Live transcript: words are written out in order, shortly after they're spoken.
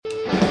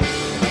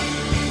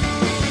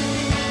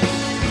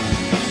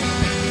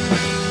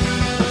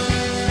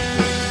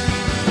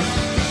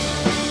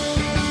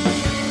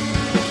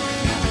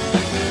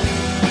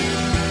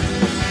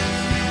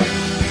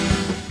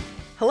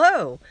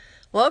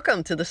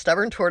Welcome to the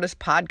Stubborn Tortoise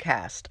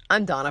Podcast.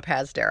 I'm Donna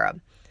Pazdera.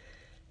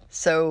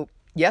 So,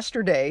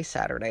 yesterday,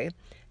 Saturday,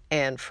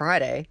 and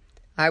Friday,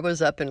 I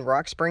was up in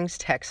Rock Springs,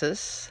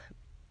 Texas,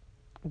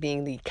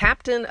 being the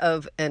captain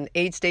of an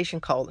aid station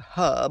called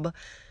Hub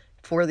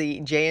for the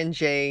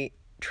J&J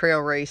Trail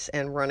Race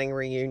and Running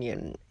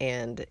Reunion.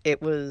 And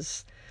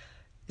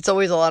it's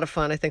always a lot of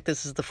fun. I think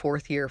this is the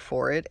fourth year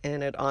for it,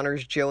 and it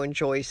honors Joe and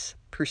Joyce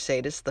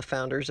Prusatis, the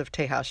founders of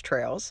Tejas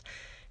Trails.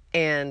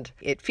 And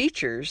it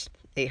features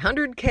a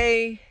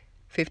 100K,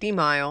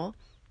 50-mile,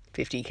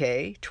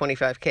 50K,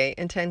 25K,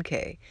 and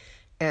 10K.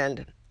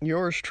 And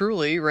yours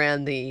truly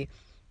ran the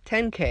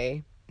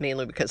 10K,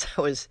 mainly because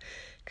I was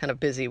kind of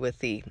busy with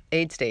the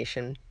aid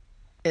station.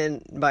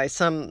 And by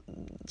some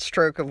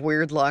stroke of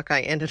weird luck,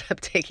 I ended up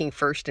taking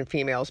first in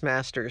females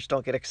masters.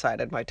 Don't get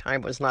excited. My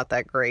time was not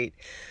that great.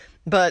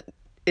 But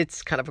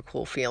it's kind of a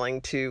cool feeling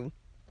to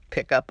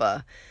pick up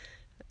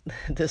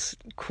this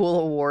cool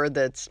award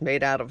that's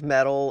made out of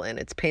metal, and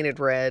it's painted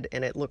red,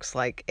 and it looks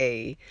like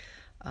a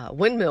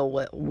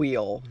windmill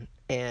wheel,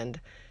 and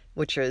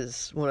which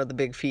is one of the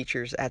big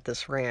features at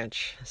this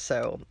ranch,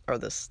 or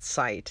this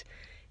site.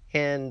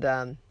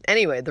 And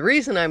anyway, the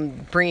reason I'm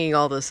bringing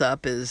all this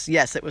up is,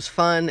 yes, it was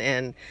fun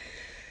and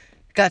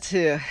got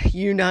to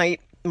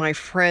unite my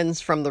friends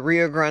from the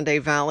Rio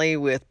Grande Valley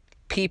with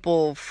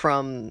people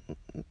from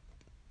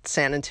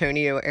San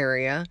Antonio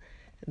area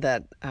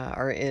that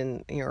are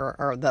in,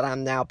 or that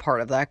I'm now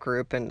part of that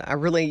group. And I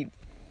really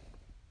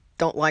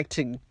don't like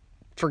to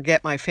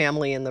forget my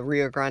family in the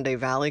Rio Grande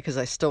Valley because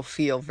I still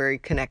feel very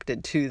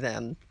connected to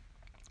them.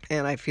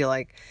 And I feel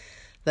like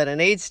that an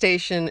aid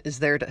station is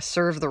there to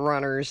serve the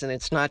runners, and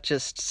it's not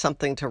just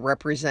something to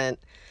represent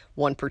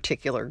one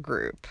particular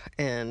group.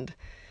 And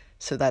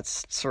so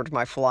that's sort of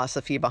my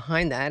philosophy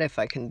behind that, if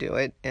I can do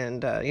it.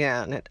 And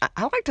I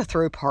like to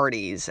throw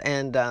parties.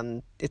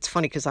 And it's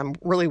funny because I'm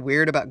really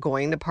weird about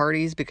going to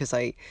parties because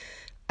I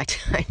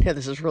know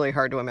this is really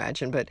hard to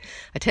imagine, but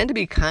I tend to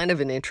be kind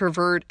of an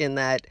introvert in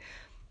that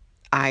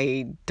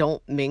I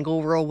don't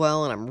mingle real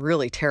well, and I'm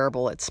really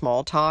terrible at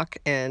small talk.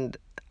 And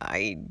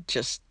I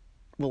just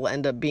will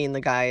end up being the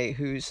guy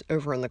who's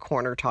over in the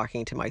corner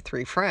talking to my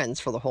three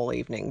friends for the whole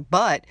evening.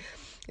 But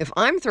if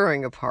I'm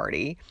throwing a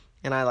party,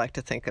 and I like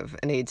to think of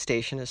an aid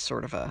station as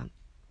sort of a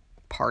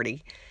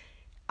party,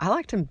 I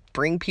like to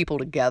bring people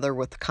together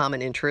with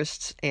common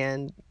interests,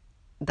 and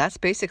that's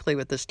basically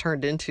what this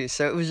turned into.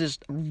 So it was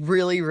just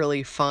really,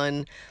 really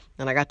fun,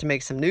 and I got to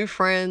make some new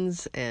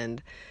friends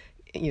and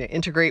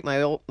integrate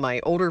my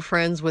older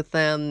friends with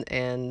them,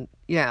 and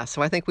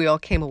so I think we all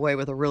came away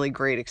with a really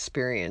great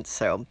experience.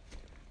 So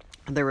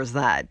there was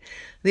that.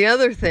 The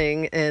other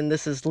thing, and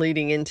this is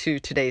leading into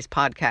today's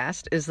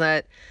podcast, is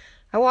that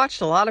I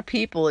watched a lot of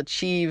people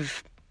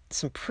achieve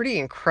some pretty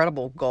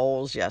incredible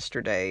goals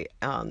yesterday.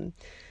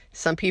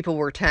 Some people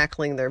were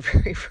tackling their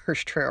very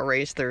first trail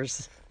race.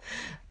 There's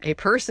a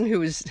person who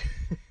was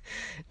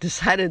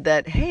decided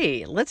that,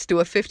 hey, let's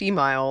do a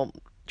 50-mile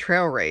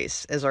trail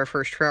race as our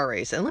first trail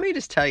race. And let me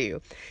just tell you,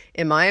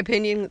 in my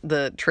opinion,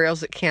 the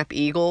trails at Camp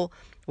Eagle,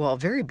 while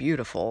very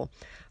beautiful,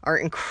 are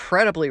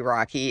incredibly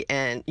rocky,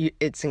 and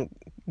it's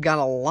got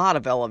a lot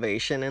of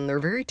elevation, and they're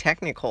very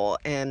technical.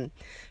 And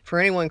for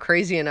anyone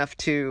crazy enough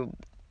to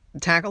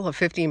tackle a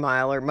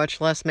 50-miler, much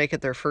less make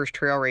it their first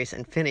trail race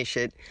and finish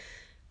it,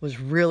 was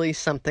really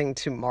something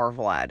to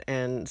marvel at.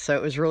 And so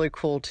it was really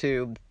cool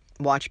to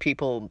watch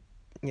people,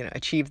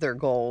 achieve their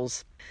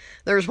goals.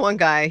 There was one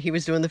guy, he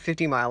was doing the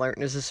 50-miler, and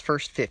it was his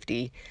first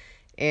 50,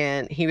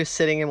 and he was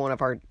sitting in one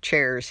of our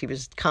chairs. He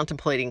was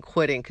contemplating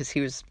quitting because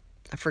he was,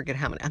 I forget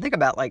how many, I think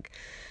about like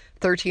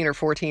 13 or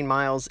 14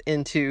 miles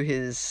into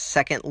his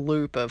second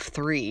loop of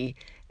 3,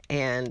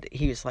 and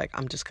he was like,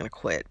 I'm just going to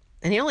quit.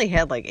 And he only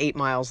had like 8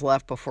 miles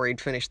left before he'd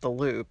finish the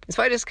loop.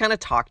 So I just kind of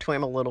talked to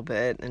him a little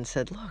bit and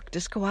said, look,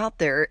 just go out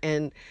there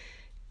and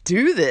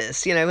do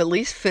this, at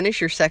least finish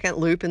your second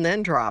loop and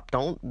then drop.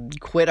 Don't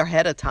quit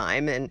ahead of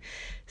time. And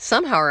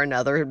somehow or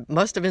another, it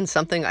must have been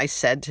something I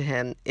said to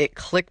him. It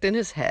clicked in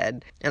his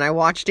head, and I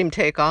watched him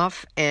take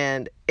off,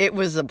 and it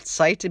was a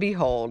sight to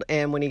behold.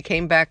 And when he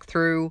came back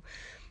through,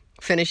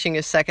 finishing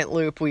his second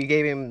loop, we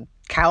gave him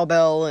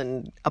cowbell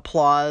and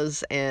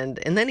applause, and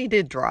then he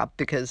did drop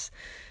because,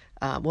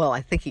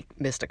 I think he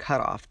missed a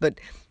cutoff. But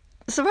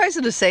suffice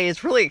it to say,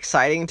 it's really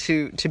exciting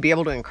to be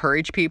able to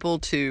encourage people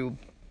to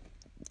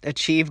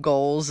achieve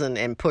goals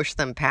and push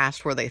them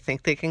past where they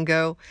think they can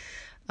go.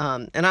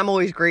 And I'm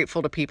always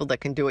grateful to people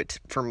that can do it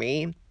for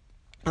me,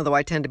 although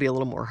I tend to be a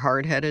little more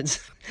hard-headed.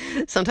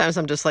 Sometimes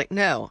I'm just like,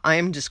 no, I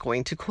am just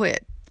going to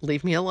quit.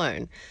 Leave me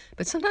alone.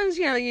 But sometimes,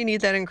 you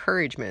need that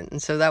encouragement.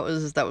 And so that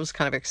was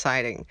kind of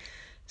exciting.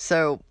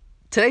 So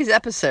today's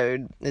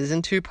episode is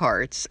in 2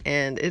 parts,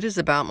 and it is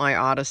about my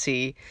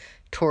odyssey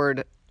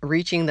toward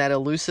reaching that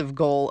elusive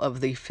goal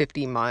of the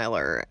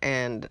 50-miler.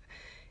 And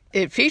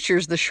it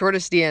features the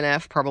shortest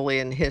DNF probably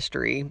in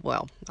history.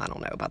 Well, I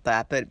don't know about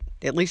that, but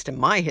at least in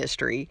my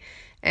history.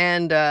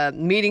 And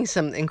meeting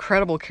some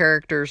incredible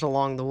characters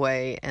along the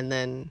way. And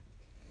then,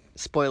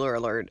 spoiler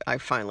alert, I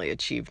finally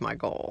achieved my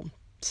goal.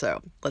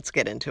 So let's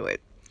get into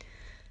it.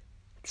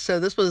 So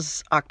this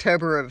was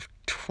October of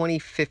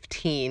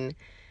 2015,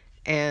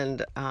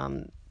 and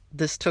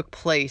this took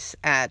place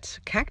at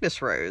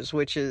Cactus Rose,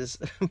 which is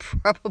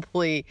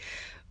probably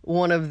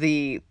one of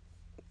the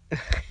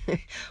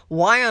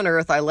why on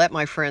earth I let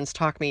my friends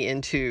talk me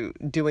into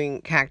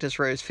doing Cactus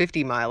Rose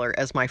 50 miler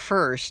as my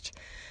first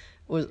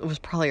was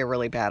probably a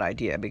really bad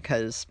idea,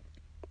 because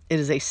it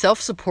is a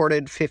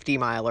self-supported 50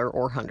 miler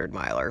or 100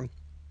 miler.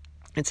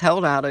 It's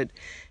held out at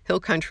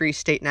Hill Country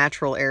State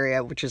Natural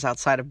Area, which is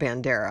outside of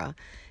Bandera.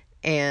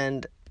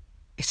 And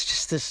it's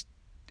just this,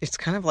 it's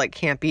kind of like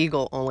Camp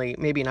Eagle, only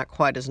maybe not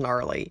quite as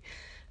gnarly.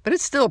 But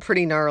it's still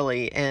pretty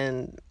gnarly.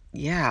 And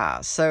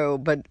yeah,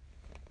 but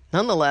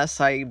nonetheless,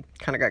 I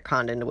kind of got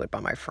conned into it by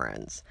my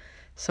friends.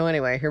 So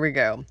anyway, here we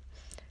go.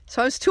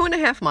 So I was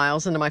 2.5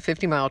 miles into my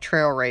 50-mile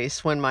trail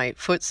race when my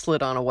foot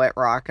slid on a wet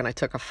rock and I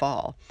took a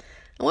fall.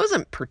 I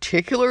wasn't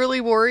particularly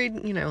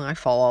worried. I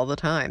fall all the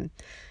time.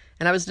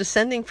 And I was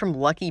descending from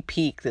Lucky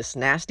Peak, this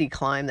nasty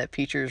climb that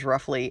features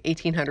roughly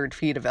 1,800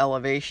 feet of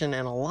elevation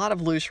and a lot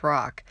of loose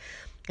rock.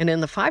 And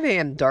in the 5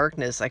 a.m.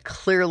 darkness, I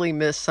clearly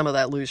missed some of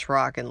that loose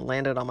rock and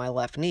landed on my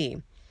left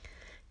knee.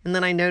 And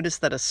then I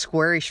noticed that a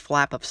squarish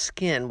flap of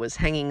skin was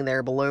hanging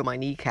there below my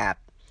kneecap.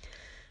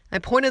 I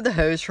pointed the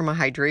hose from my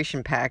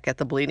hydration pack at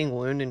the bleeding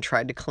wound and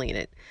tried to clean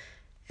it.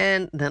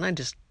 And then I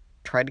just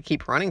tried to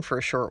keep running for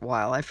a short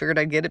while. I figured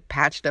I'd get it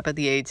patched up at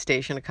the aid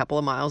station a couple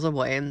of miles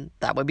away, and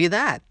that would be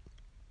that.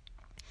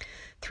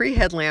 3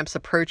 headlamps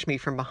approached me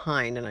from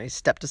behind, and I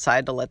stepped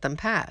aside to let them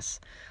pass.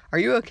 "Are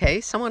you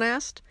okay?" someone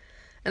asked.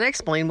 And I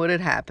explained what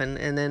had happened,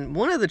 and then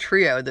one of the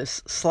trio,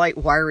 this slight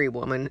wiry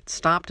woman,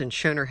 stopped and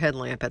shone her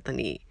headlamp at the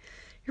knee.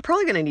 "You're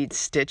probably going to need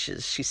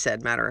stitches," she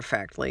said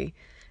matter-of-factly.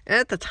 And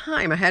at the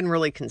time, I hadn't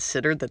really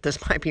considered that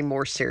this might be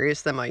more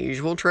serious than my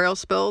usual trail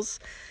spills,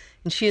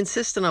 and she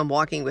insisted on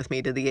walking with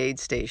me to the aid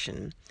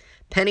station.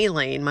 Penny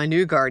Lane, my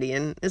new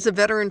guardian, is a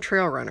veteran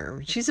trail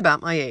runner. She's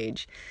about my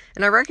age,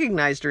 and I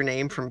recognized her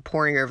name from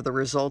poring over the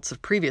results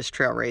of previous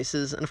trail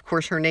races, and of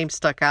course her name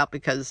stuck out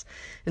because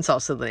it's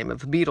also the name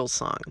of a Beatles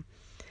song.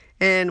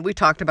 And we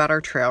talked about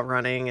our trail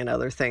running and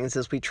other things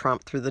as we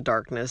tromped through the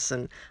darkness,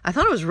 and I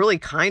thought it was really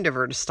kind of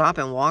her to stop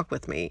and walk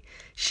with me.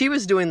 She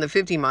was doing the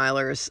 50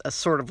 miler as a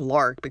sort of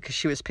lark because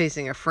she was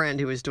pacing a friend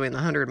who was doing the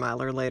 100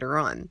 miler later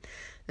on.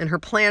 And her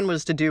plan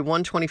was to do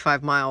one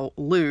 25-mile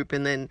loop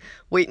and then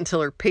wait until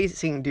her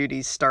pacing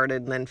duties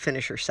started and then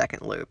finish her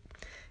second loop.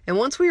 And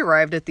once we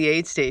arrived at the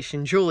aid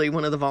station, Julie,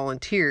 one of the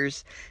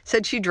volunteers,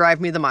 said she'd drive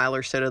me the mile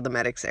or so to the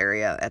medics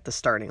area at the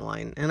starting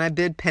line. And I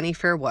bid Penny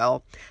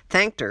farewell,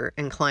 thanked her,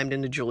 and climbed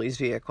into Julie's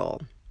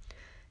vehicle.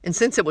 And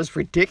since it was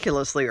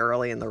ridiculously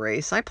early in the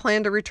race, I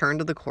planned to return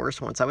to the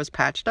course once I was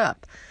patched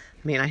up.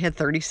 I had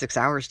 36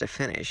 hours to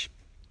finish.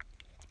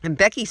 And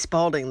Becky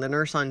Spaulding, the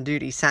nurse on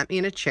duty, sat me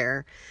in a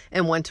chair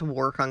and went to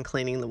work on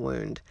cleaning the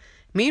wound.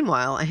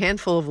 Meanwhile, a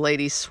handful of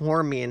ladies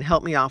swarmed me and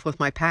helped me off with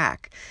my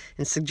pack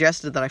and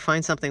suggested that I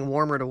find something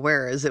warmer to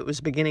wear as it was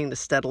beginning to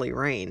steadily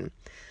rain.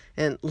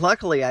 And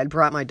luckily, I'd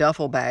brought my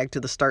duffel bag to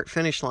the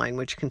start-finish line,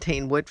 which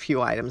contained what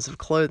few items of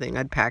clothing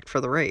I'd packed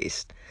for the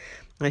race.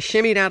 I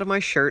shimmied out of my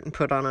shirt and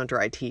put on a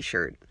dry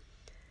t-shirt.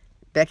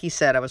 Becky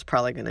said I was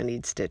probably going to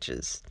need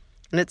stitches.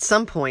 And at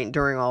some point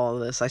during all of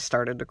this, I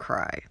started to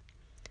cry.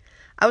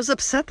 I was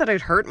upset that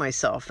I'd hurt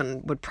myself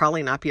and would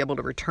probably not be able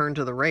to return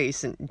to the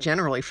race, and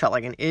generally felt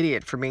like an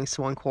idiot for being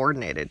so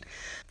uncoordinated.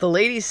 The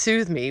ladies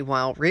soothed me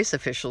while race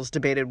officials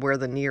debated where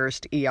the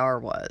nearest ER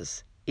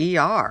was.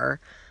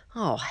 ER?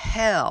 Oh,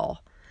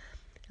 hell.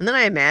 And then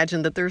I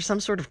imagined that there was some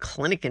sort of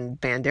clinic in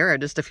Bandera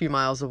just a few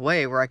miles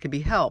away where I could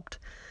be helped.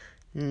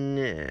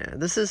 Nah,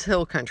 this is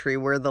hill country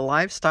where the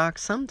livestock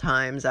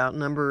sometimes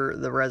outnumber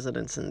the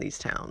residents in these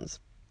towns.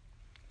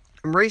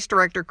 Race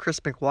director Chris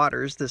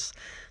McWaters, this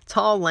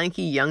tall,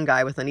 lanky young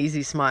guy with an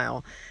easy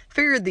smile,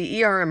 figured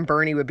the ER in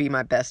Bernie would be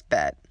my best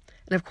bet.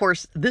 And of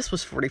course, this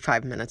was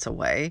 45 minutes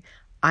away.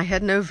 I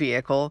had no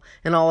vehicle,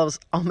 and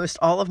almost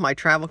all of my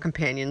travel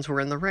companions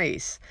were in the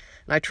race.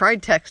 And I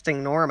tried texting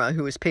Norma,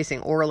 who was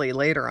pacing Orly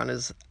later on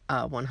his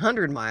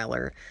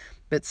 100-miler,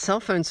 but cell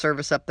phone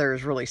service up there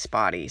is really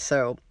spotty,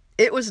 so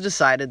it was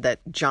decided that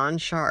John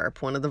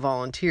Sharp, one of the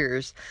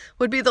volunteers,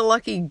 would be the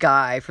lucky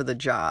guy for the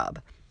job.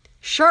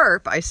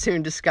 Sharp, I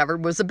soon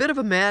discovered, was a bit of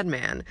a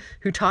madman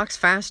who talks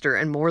faster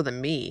and more than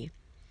me.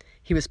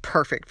 He was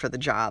perfect for the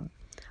job.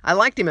 I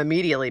liked him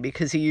immediately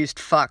because he used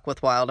fuck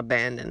with wild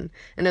abandon,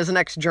 and as an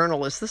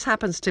ex-journalist, this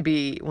happens to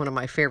be one of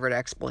my favorite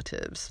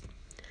expletives.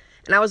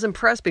 And I was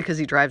impressed because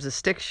he drives a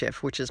stick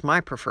shift, which is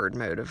my preferred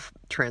mode of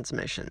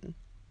transmission.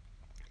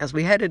 As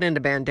we headed into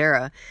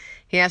Bandera,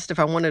 he asked if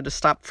I wanted to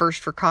stop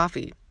first for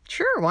coffee.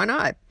 Sure, why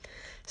not?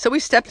 So we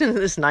stepped into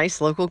this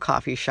nice local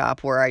coffee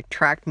shop where I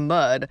tracked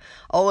mud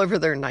all over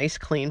their nice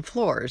clean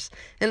floors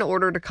and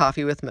ordered a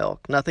coffee with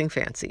milk, nothing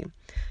fancy.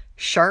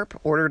 Sharp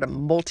ordered a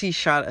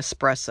multi-shot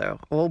espresso.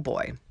 Oh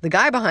boy. The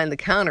guy behind the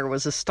counter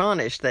was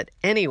astonished that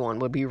anyone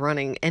would be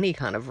running any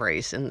kind of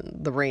race in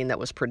the rain that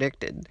was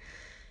predicted.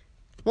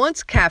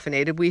 Once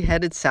caffeinated, we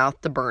headed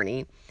south to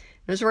Bernie,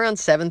 It was around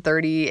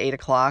 7:30, 8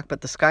 o'clock,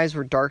 but the skies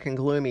were dark and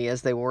gloomy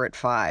as they were at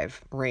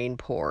 5. Rain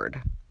poured.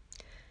 And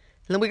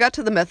then we got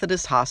to the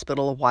Methodist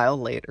Hospital a while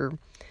later,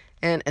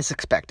 and as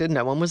expected,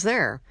 no one was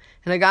there.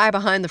 And a guy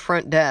behind the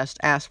front desk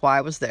asked why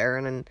I was there,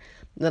 and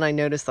then I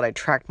noticed that I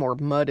tracked more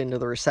mud into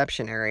the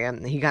reception area,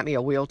 and he got me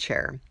a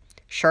wheelchair.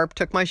 Sharp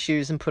took my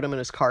shoes and put them in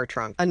his car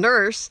trunk. A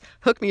nurse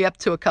hooked me up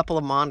to a couple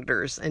of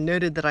monitors and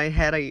noted that I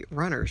had a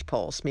runner's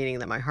pulse, meaning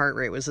that my heart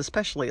rate was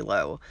especially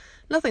low.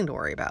 Nothing to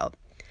worry about.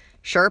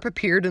 Sharp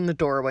appeared in the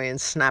doorway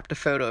and snapped a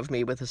photo of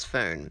me with his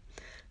phone.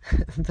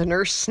 The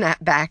nurse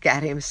snapped back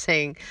at him,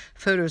 saying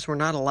photos were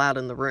not allowed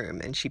in the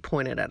room, and she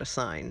pointed at a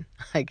sign.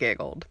 I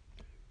giggled.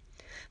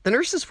 The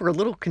nurses were a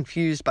little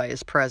confused by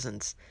his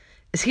presence.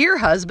 "Is he your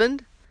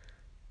husband?"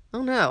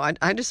 "Oh no,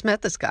 I just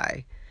met this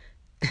guy."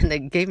 And they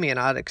gave me an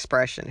odd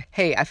expression.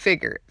 Hey, I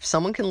figure if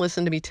someone can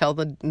listen to me tell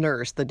the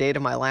nurse the date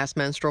of my last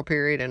menstrual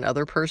period and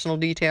other personal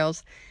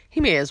details,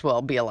 he may as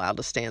well be allowed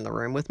to stay in the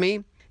room with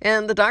me.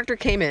 And the doctor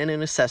came in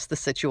and assessed the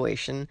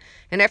situation,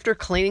 and after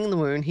cleaning the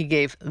wound, he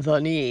gave the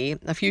knee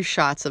a few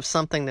shots of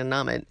something to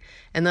numb it,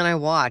 and then I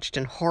watched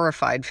in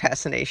horrified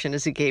fascination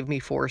as he gave me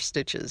 4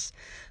 stitches.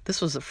 This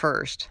was a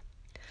first.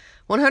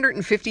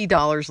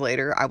 $150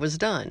 later, I was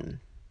done.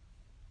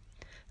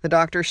 The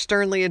doctor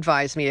sternly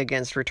advised me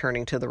against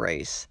returning to the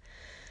race.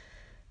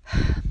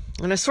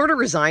 And I sort of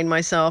resigned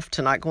myself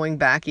to not going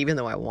back even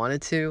though I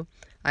wanted to.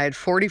 I had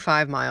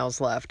 45 miles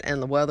left,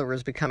 and the weather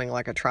was becoming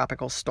like a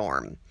tropical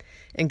storm.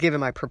 And given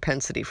my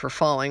propensity for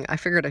falling, I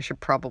figured I should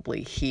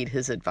probably heed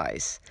his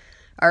advice.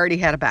 I already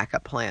had a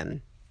backup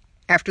plan.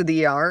 After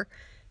the ER,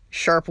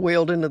 Sharp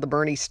wheeled into the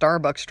Bernie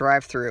Starbucks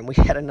drive-thru, and we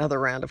had another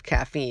round of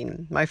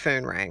caffeine. My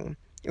phone rang.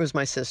 It was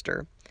my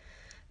sister.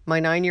 My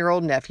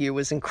 9-year-old nephew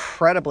was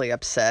incredibly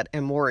upset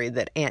and worried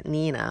that Aunt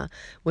Nina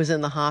was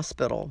in the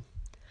hospital.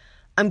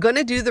 "I'm going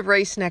to do the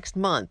race next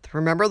month.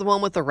 Remember the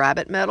one with the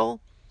rabbit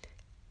medal?"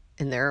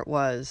 And there it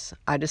was.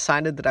 I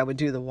decided that I would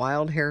do the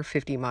Wild Hare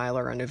 50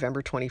 miler on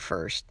November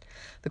 21st.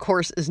 The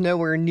course is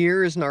nowhere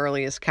near as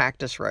gnarly as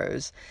Cactus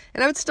Rose,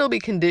 and I would still be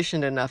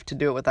conditioned enough to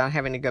do it without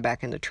having to go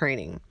back into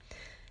training.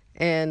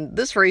 And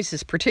this race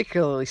is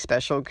particularly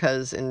special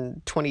because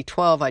in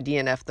 2012 I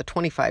DNF'd the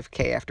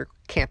 25K after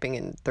camping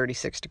in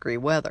 36-degree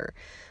weather.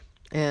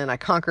 And I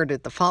conquered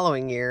it the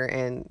following year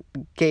and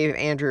gave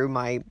Andrew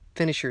my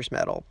finisher's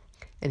medal,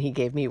 and he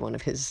gave me one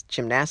of his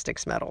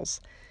gymnastics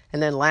medals.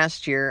 And then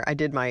last year I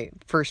did my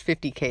first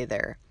 50K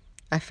there.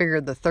 I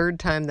figured the third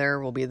time there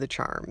will be the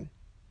charm.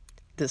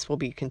 This will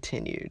be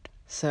continued.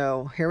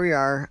 So here we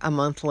are a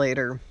month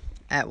later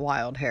at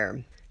Wild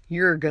Hare.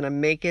 You're gonna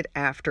make it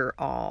after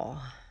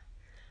all.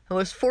 I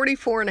was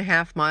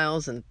 44.5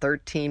 miles and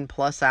 13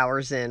 plus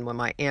hours in when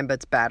my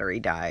Ambit's battery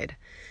died.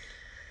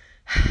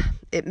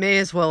 It may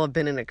as well have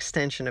been an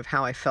extension of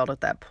how I felt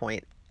at that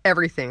point.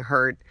 Everything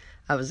hurt.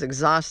 I was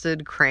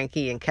exhausted,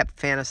 cranky, and kept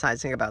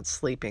fantasizing about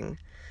sleeping.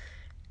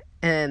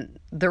 And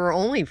there were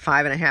only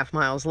 5.5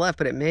 miles left,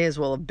 but it may as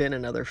well have been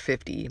another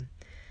 50.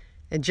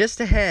 And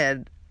just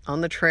ahead, on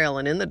the trail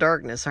and in the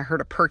darkness, I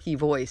heard a perky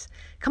voice.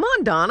 "Come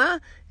on,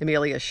 Donna,"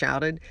 Amelia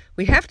shouted.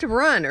 "We have to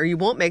run or you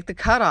won't make the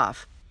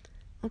cutoff."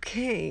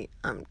 "Okay,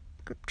 I'm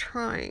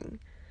trying."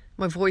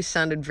 My voice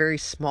sounded very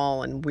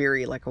small and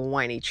weary, like a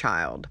whiny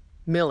child.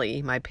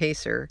 Millie, my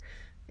pacer,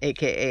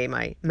 aka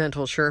my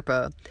mental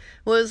Sherpa,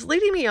 was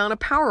leading me on a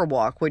power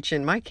walk, which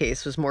in my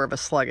case was more of a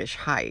sluggish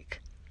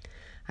hike.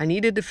 I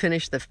needed to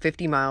finish the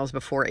 50 miles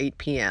before 8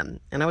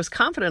 p.m., and I was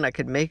confident I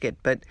could make it,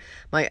 but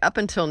my up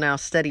until now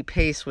steady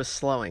pace was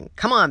slowing.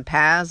 "Come on,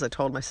 Paz," I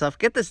told myself.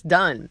 "Get this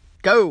done.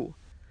 Go!"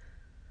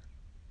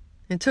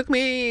 It took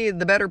me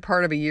the better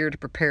part of a year to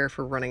prepare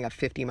for running a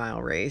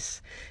 50-mile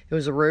race. It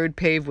was a road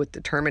paved with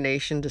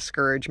determination,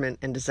 discouragement,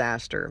 and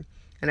disaster.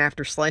 And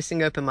after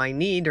slicing open my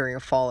knee during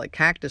a fall at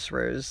Cactus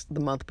Rose the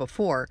month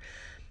before,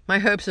 my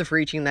hopes of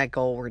reaching that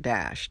goal were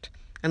dashed.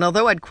 And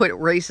although I'd quit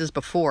races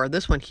before,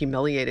 this one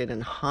humiliated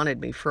and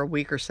haunted me for a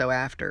week or so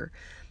after.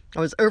 I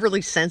was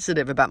overly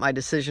sensitive about my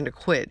decision to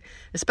quit,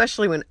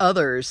 especially when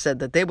others said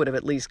that they would have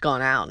at least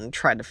gone out and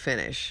tried to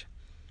finish.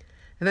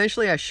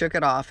 Eventually, I shook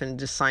it off and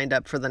just signed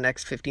up for the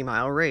next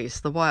 50-mile race,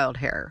 the Wild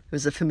Hare. It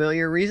was a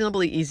familiar,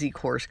 reasonably easy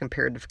course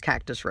compared to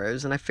Cactus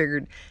Rose, and I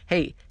figured,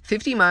 hey,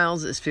 50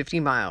 miles is 50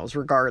 miles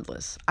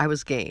regardless. I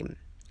was game.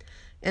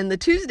 And the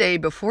Tuesday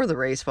before the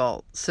race,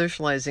 while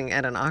socializing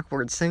at an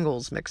awkward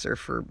singles mixer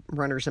for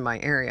runners in my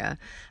area,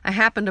 I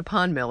happened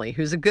upon Millie,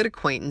 who's a good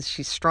acquaintance.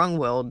 She's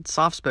strong-willed,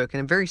 soft-spoken,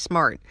 and very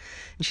smart.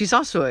 And she's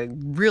also a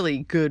really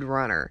good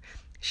runner.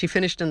 She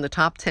finished in the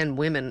top 10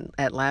 women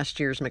at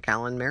last year's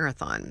McAllen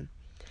Marathon.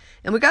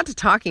 And we got to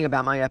talking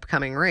about my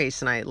upcoming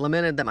race, and I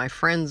lamented that my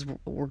friends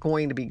were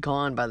going to be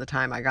gone by the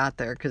time I got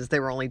there because they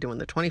were only doing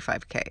the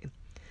 25K.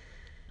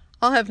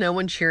 "I'll have no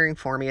one cheering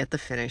for me at the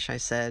finish," I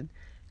said.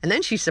 And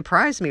then she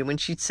surprised me when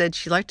she said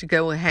she'd like to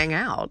go hang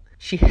out.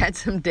 She had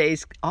some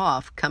days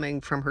off coming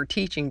from her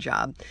teaching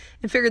job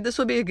and figured this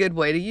would be a good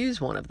way to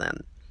use one of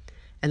them.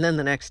 And then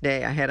the next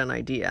day I had an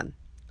idea.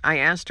 I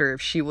asked her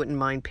if she wouldn't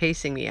mind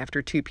pacing me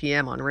after 2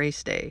 p.m. on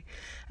race day.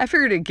 I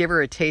figured it'd give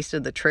her a taste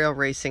of the trail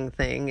racing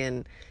thing,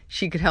 and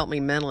she could help me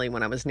mentally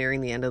when I was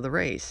nearing the end of the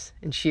race,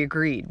 and she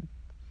agreed.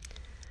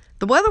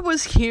 The weather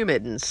was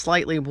humid and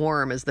slightly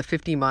warm as the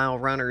 50-mile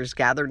runners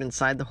gathered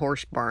inside the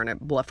horse barn at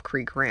Bluff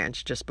Creek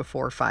Ranch just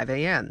before 5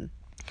 a.m.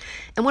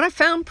 And what I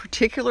found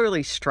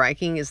particularly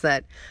striking is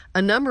that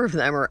a number of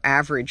them are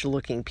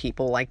average-looking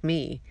people like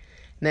me.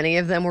 Many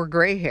of them were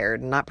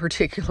gray-haired and not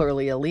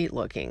particularly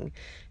elite-looking,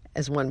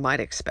 as one might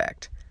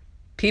expect.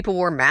 People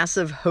wore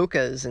massive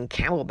Hokas and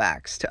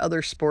camelbacks, to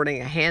others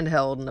sporting a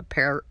handheld and a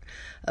pair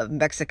of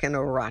Mexican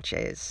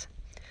huaraches.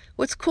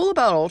 What's cool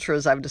about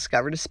ultras, I've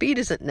discovered, is speed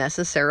isn't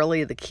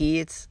necessarily the key.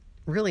 It's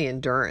really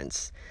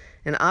endurance.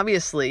 And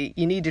obviously,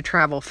 you need to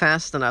travel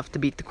fast enough to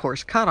beat the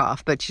course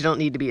cutoff, but you don't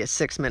need to be a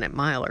 6-minute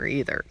miler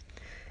either.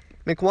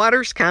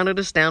 McWatters counted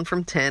us down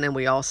from 10, and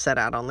we all set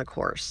out on the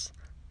course.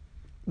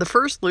 The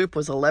first loop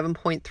was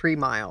 11.3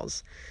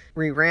 miles.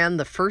 We ran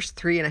the first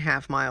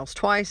 3.5 miles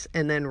twice,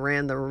 and then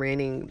ran the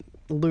remaining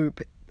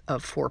loop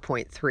of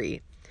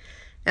 4.3.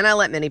 And I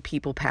let many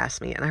people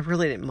pass me, and I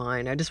really didn't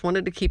mind. I just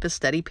wanted to keep a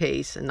steady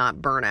pace and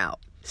not burn out.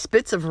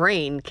 Spits of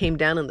rain came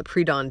down in the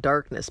pre-dawn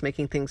darkness,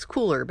 making things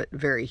cooler but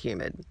very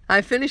humid.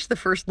 I finished the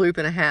first loop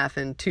and a half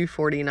in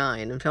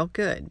 2:49 and felt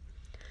good.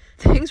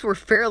 Things were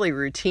fairly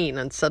routine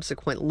on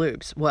subsequent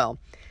loops, well,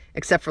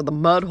 except for the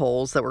mud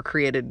holes that were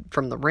created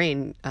from the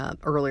rain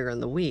earlier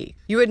in the week.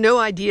 You had no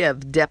idea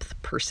of depth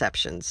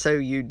perception, so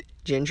you'd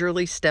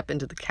gingerly step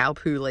into the cow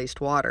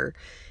poo-laced water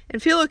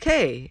and feel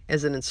okay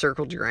as it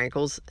encircled your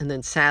ankles, and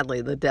then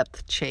sadly the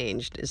depth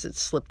changed as it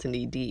slipped to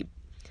knee-deep.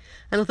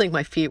 I don't think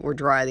my feet were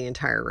dry the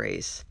entire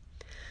race.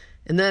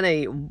 And then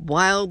a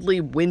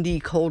wildly windy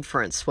cold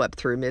front swept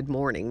through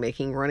mid-morning,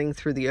 making running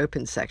through the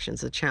open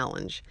sections a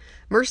challenge.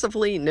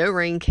 Mercifully, no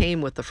rain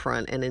came with the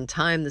front, and in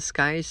time the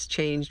skies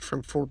changed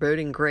from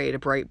foreboding gray to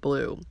bright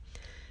blue.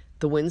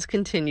 The winds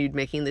continued,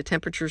 making the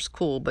temperatures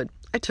cool, but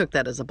I took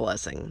that as a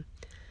blessing.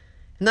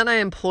 And then I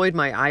employed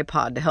my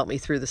iPod to help me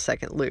through the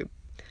second loop.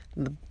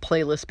 The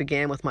playlist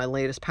began with my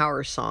latest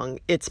power song,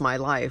 It's My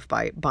Life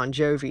by Bon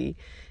Jovi,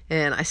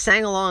 and I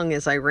sang along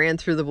as I ran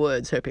through the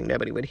woods, hoping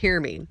nobody would hear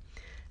me.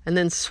 And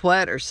then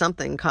sweat or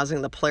something,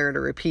 causing the player to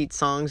repeat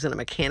songs in a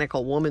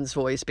mechanical woman's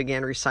voice,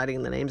 began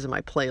reciting the names of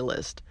my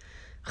playlist.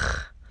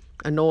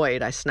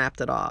 Annoyed, I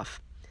snapped it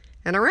off.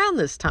 And around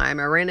this time,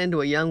 I ran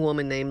into a young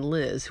woman named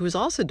Liz, who was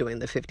also doing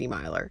the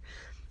 50-miler.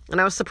 And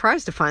I was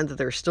surprised to find that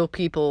there were still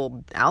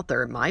people out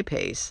there at my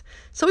pace.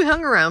 So we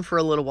hung around for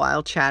a little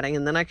while chatting,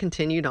 and then I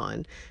continued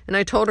on. And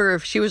I told her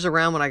if she was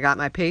around when I got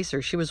my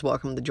pacer, she was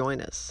welcome to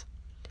join us.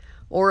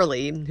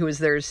 Orly, who was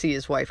there to see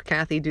his wife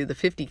Kathy do the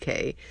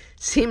 50K,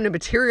 seemed to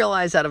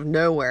materialize out of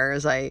nowhere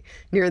as I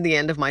neared the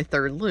end of my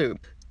third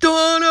loop.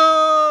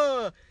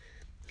 Donna!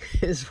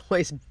 His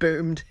voice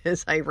boomed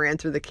as I ran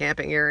through the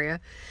camping area.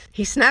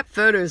 He snapped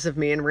photos of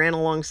me and ran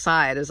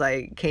alongside as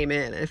I came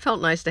in, and it felt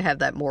nice to have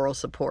that moral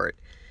support.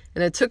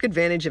 And I took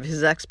advantage of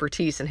his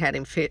expertise and had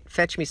him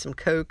fetch me some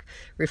Coke,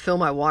 refill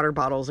my water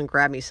bottles, and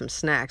grab me some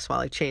snacks while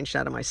I changed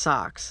out of my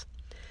socks.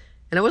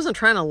 And I wasn't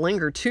trying to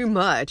linger too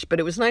much, but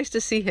it was nice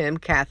to see him,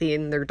 Kathy,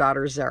 and their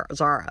daughter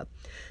Zara,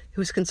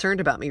 who was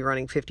concerned about me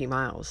running 50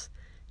 miles.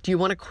 "Do you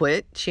want to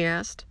quit?" she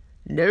asked.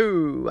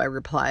 "No," I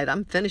replied.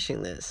 "I'm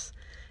finishing this."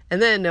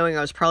 And then, knowing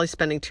I was probably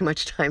spending too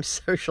much time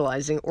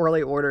socializing,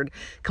 Orly ordered,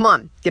 "Come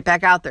on, get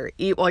back out there.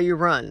 Eat while you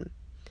run."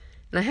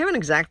 And I haven't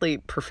exactly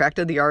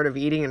perfected the art of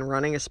eating and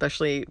running,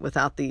 especially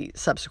without the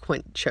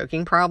subsequent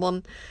choking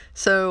problem.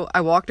 So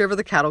I walked over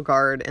the cattle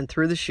guard and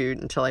through the chute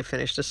until I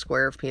finished a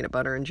square of peanut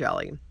butter and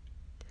jelly.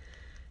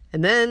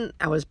 And then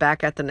I was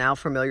back at the now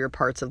familiar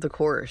parts of the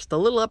course, the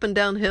little up and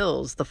down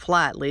hills, the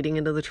flat leading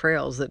into the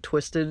trails that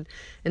twisted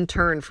and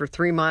turned for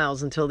 3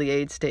 miles until the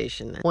aid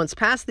station. Once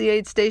past the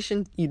aid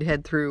station, you'd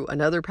head through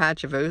another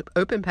patch of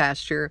open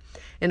pasture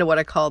into what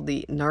I called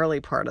the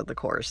gnarly part of the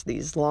course,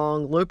 these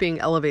long, loping,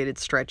 elevated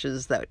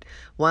stretches that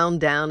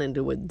wound down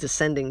into a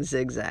descending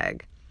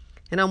zigzag.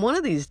 And on one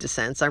of these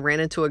descents, I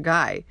ran into a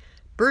guy.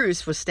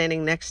 Bruce was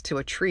standing next to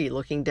a tree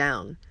looking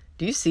down.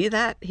 "Do you see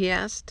that?" he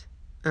asked.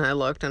 And I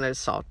looked and I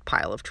saw a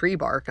pile of tree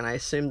bark, and I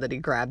assumed that he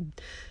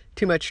grabbed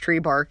too much tree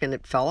bark and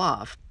it fell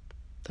off.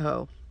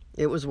 Oh,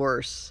 it was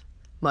worse.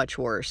 Much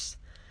worse.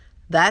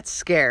 That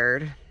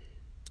scared.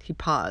 He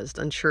paused,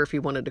 unsure if he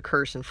wanted to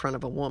curse in front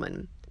of a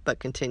woman, but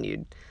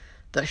continued,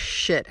 "the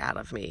shit out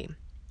of me."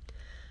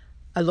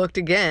 I looked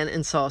again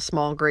and saw a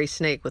small gray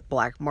snake with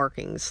black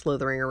markings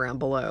slithering around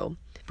below.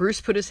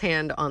 Bruce put his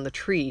hand on the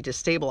tree to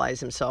stabilize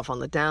himself on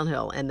the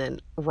downhill, and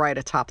then right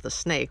atop the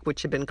snake,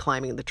 which had been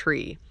climbing the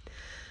tree.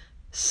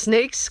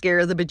 Snakes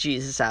scare the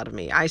bejesus out of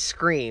me. I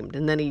screamed,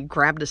 and then he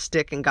grabbed a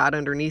stick and got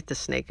underneath the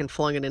snake and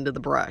flung it into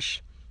the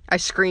brush. I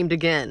screamed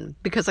again,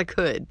 because I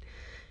could.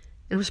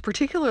 It was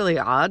particularly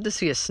odd to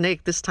see a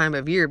snake this time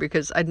of year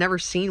because I'd never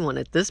seen one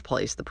at this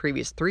place the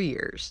previous 3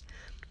 years.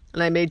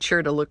 And I made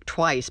sure to look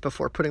twice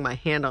before putting my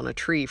hand on a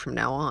tree from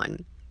now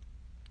on.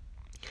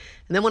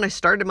 And then when I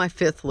started my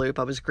 5th loop,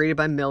 I was greeted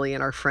by Millie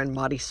and our friend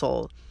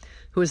Marisol,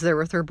 who was there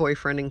with her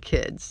boyfriend and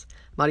kids.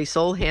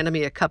 Marisol handed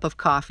me a cup of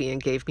coffee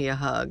and gave me a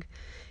hug.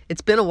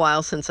 It's been a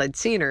while since I'd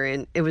seen her,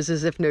 and it was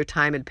as if no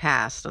time had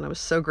passed, and I was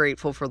so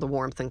grateful for the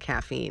warmth and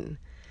caffeine.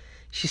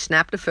 She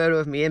snapped a photo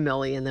of me and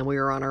Millie, and then we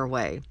were on our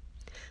way.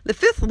 The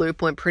fifth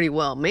loop went pretty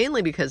well,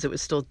 mainly because it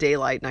was still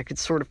daylight and I could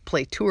sort of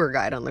play tour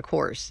guide on the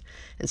course.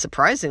 And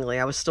surprisingly,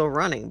 I was still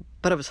running,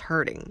 but I was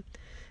hurting.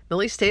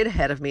 Millie stayed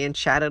ahead of me and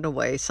chatted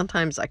away.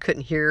 Sometimes I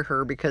couldn't hear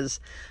her because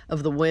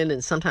of the wind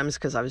and sometimes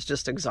because I was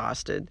just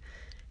exhausted.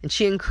 And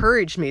she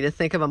encouraged me to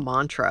think of a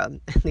mantra,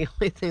 and the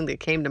only thing that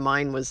came to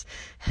mind was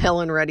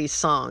Helen Reddy's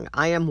song,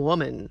 I am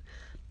woman,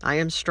 I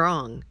am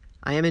strong,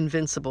 I am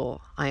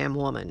invincible, I am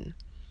woman.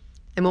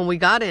 And when we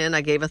got in, I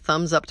gave a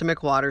thumbs up to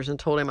McWaters and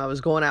told him I was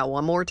going out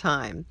one more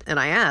time, and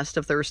I asked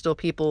if there were still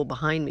people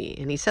behind me,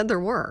 and he said there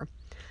were.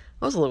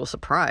 I was a little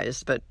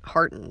surprised, but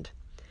heartened.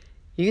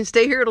 You can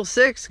stay here till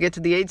 6, get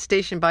to the aid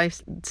station by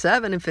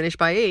 7, and finish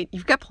by 8.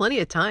 You've got plenty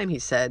of time, he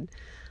said.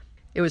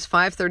 It was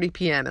 5:30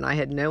 p.m., and I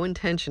had no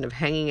intention of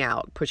hanging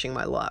out, pushing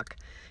my luck.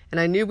 And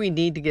I knew we'd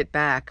need to get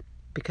back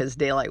because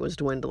daylight was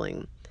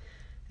dwindling.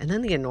 And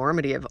then the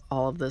enormity of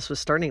all of this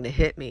was starting to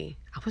hit me.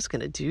 I was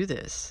going to do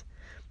this.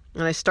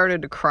 And I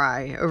started to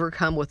cry,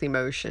 overcome with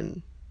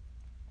emotion.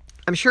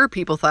 I'm sure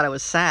people thought I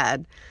was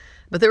sad,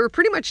 but they were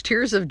pretty much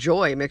tears of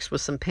joy mixed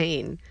with some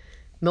pain.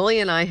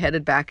 Millie and I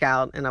headed back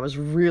out, and I was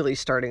really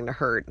starting to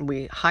hurt, and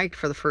we hiked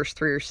for the first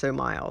 3 or so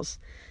miles.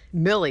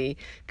 Millie,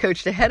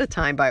 coached ahead of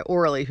time by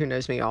Orly, who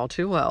knows me all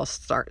too well,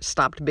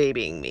 stopped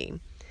babying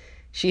me.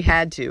 She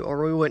had to,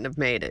 or we wouldn't have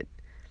made it.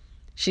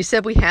 She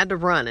said we had to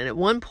run, and at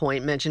one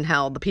point mentioned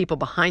how the people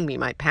behind me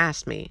might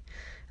pass me.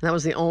 And that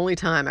was the only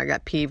time I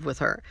got peeved with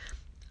her.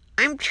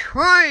 I'm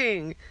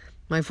trying!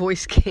 My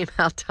voice came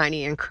out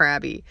tiny and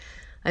crabby.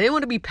 I didn't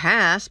want to be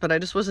passed, but I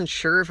just wasn't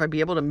sure if I'd be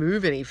able to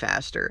move any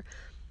faster.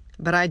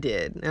 But I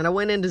did, and I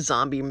went into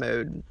zombie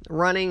mode,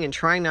 running and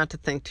trying not to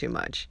think too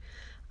much.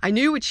 I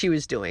knew what she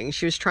was doing.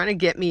 She was trying to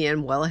get me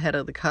in well ahead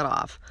of the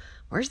cutoff.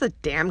 Where's the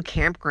damn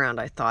campground,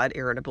 I thought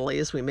irritably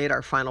as we made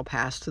our final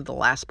pass through the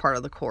last part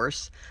of the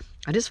course.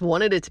 I just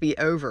wanted it to be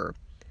over.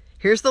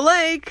 Here's the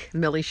lake,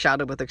 Millie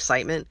shouted with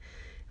excitement.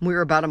 We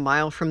were about a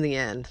mile from the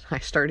end. I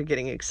started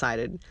getting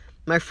excited.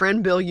 My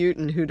friend Bill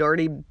Uton, who'd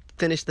already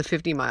finished the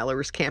 50-miler,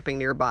 was camping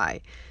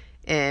nearby.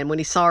 And when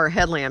he saw our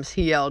headlamps,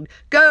 he yelled,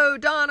 Go,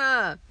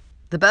 Donna!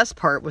 The best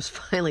part was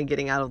finally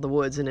getting out of the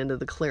woods and into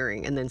the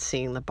clearing and then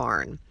seeing the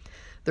barn.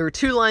 There were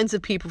 2 lines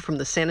of people from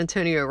the San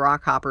Antonio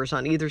Rockhoppers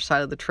on either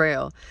side of the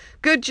trail.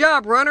 Good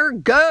job, runner!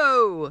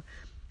 Go!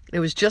 It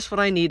was just what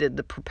I needed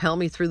to propel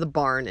me through the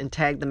barn and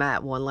tag the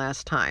mat one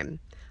last time.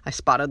 I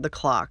spotted the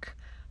clock.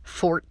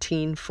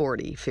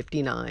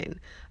 14:40:59.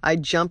 I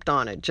jumped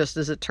on it just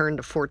as it turned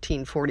to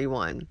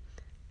 14:41.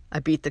 I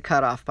beat the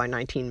cutoff by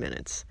 19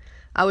 minutes.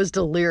 I was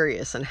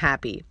delirious and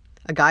happy.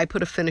 A guy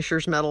put a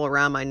finisher's medal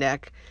around my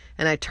neck,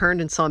 and I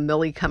turned and saw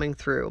Millie coming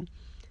through.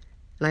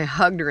 And I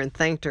hugged her and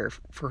thanked her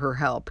for her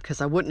help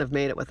because I wouldn't have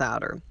made it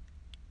without her.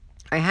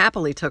 I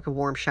happily took a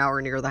warm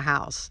shower near the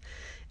house,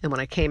 and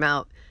when I came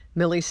out,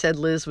 Millie said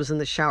Liz was in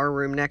the shower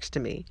room next to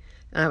me,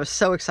 and I was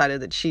so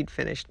excited that she'd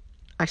finished.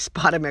 I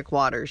spotted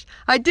McWaters.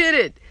 I did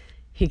it!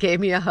 He gave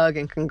me a hug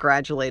and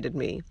congratulated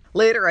me.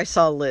 Later, I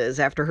saw Liz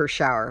after her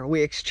shower.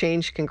 We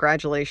exchanged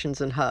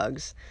congratulations and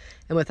hugs,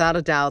 and without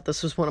a doubt,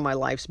 this was one of my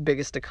life's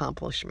biggest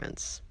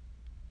accomplishments.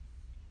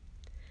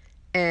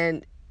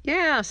 And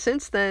yeah,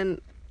 since then,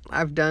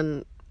 I've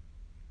done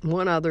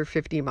one other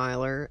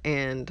 50-miler,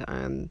 and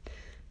I'm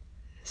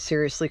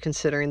seriously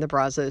considering the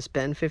Brazos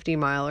Bend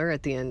 50-miler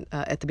at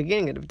the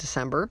beginning of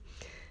December.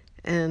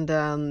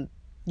 And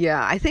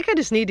yeah, I think I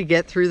just need to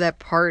get through that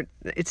part.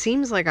 It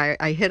seems like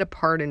I hit a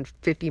part in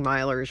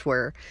 50-milers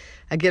where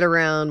I get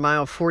around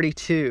mile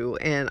 42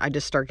 and I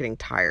just start getting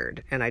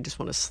tired and I just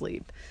want to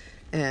sleep.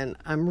 And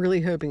I'm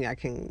really hoping I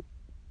can.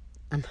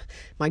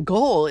 My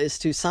goal is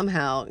to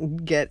somehow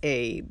get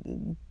a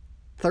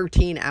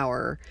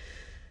 13-hour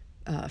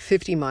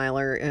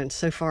 50-miler, and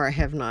so far I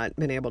have not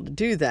been able to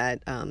do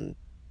that.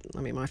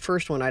 My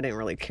first one, I didn't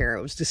really care.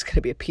 It was just going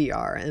to be a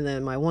PR. And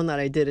then my one that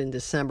I did in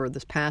December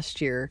this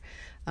past year,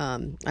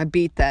 I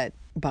beat that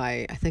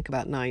by, I think,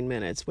 about 9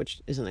 minutes,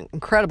 which isn't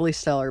incredibly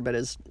stellar, but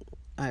as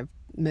I've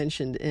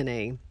mentioned in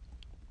a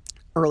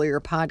earlier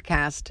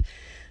podcast,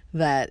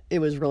 that it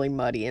was really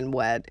muddy and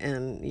wet.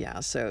 And yeah,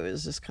 so it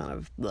was just kind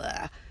of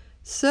blah.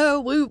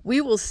 So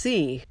we will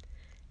see.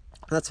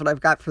 That's what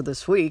I've got for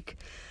this week.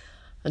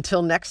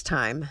 Until next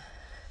time,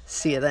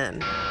 see you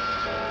then.